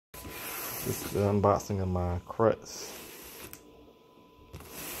This is the unboxing of my Crux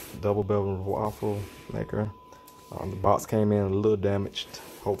double Belgian waffle maker. The box came in a little damaged.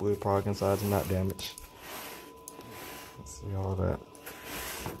 Hopefully the product inside is not damaged. Let's see all that.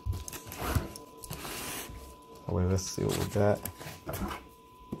 Oh wait, let's see what we got.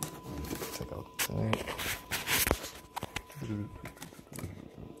 Take out the tank.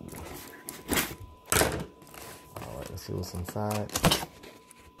 Alright, let's see what's inside.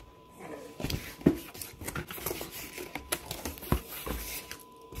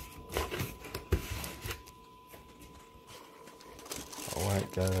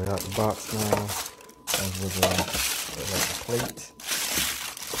 Alright, got it out the box now. And with the plate.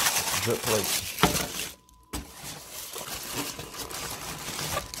 Drip plate.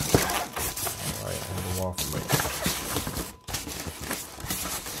 Alright, and the waffle maker.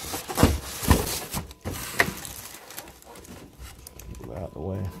 Get out the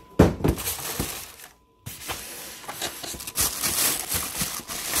way.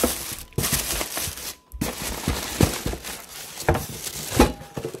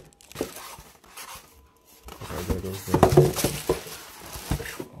 There goes the,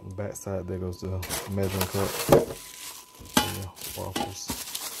 on the back side, there goes the measuring cup for the waffles.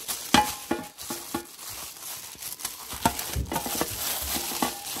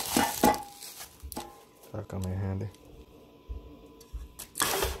 That'll come in handy.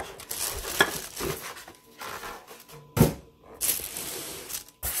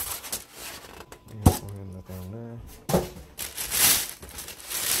 Nothing on there.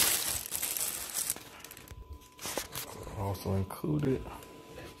 Also included.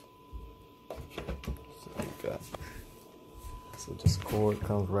 So we got, so this cord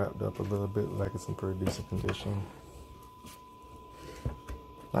comes wrapped up a little bit, like it's in pretty decent condition.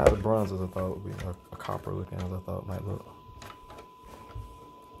 Not the bronze as I thought it would be, a copper looking as I thought it might look.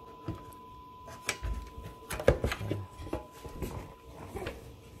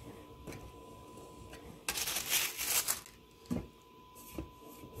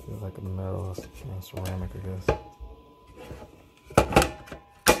 Feels like a metal and ceramic, I guess.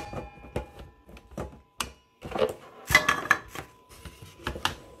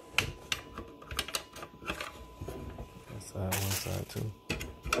 One side too.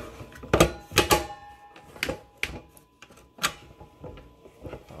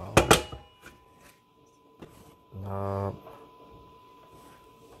 Knob.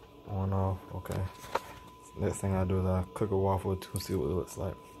 One off. Okay. Next thing I do is I cook a waffle to see what it looks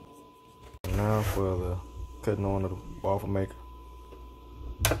like. Now for the cutting on of the waffle maker.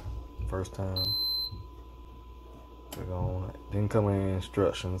 First time. Click on it. Didn't come in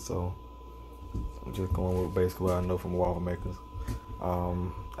instructions, so I'm just going with basically what I know from waffle makers.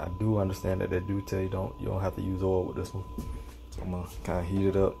 I do understand that they do tell you you don't have to use oil with this one. So I'm gonna kind of heat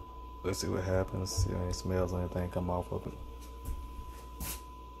it up. Let's see what happens. See if any smells or anything come off of it.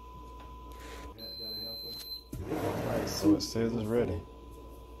 Alright, so it says it's ready.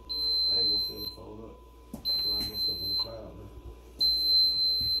 I ain't gonna feel it fold up. Line my stuff on the cloud.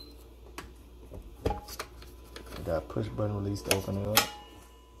 I got a push button release to open it up.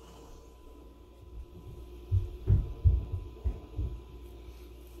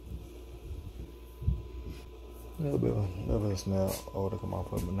 A little bit of smell to come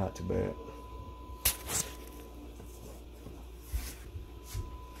off of it, but not too bad.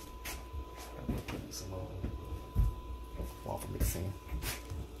 Put some waffle mix in.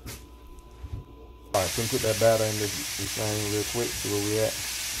 Alright, so we put that batter in this thing real quick, see where we at.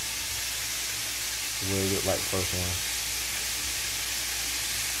 See what it look like first one.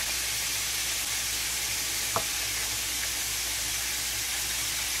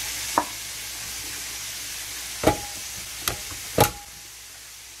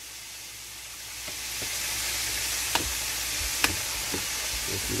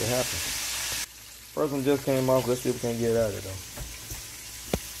 Let's see what happens. First one just came off. Let's see if we can get it out of it though.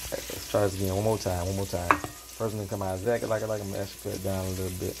 Right, let's try this again one more time. First one didn't come out exactly like I like. I'm gonna actually put it down a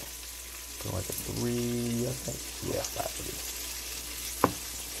little bit. Put like a 3, I think. Yeah, 5 for this.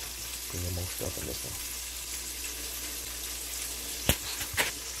 Put more stuff in this one.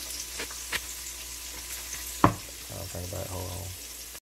 I'll think about it. Hold on.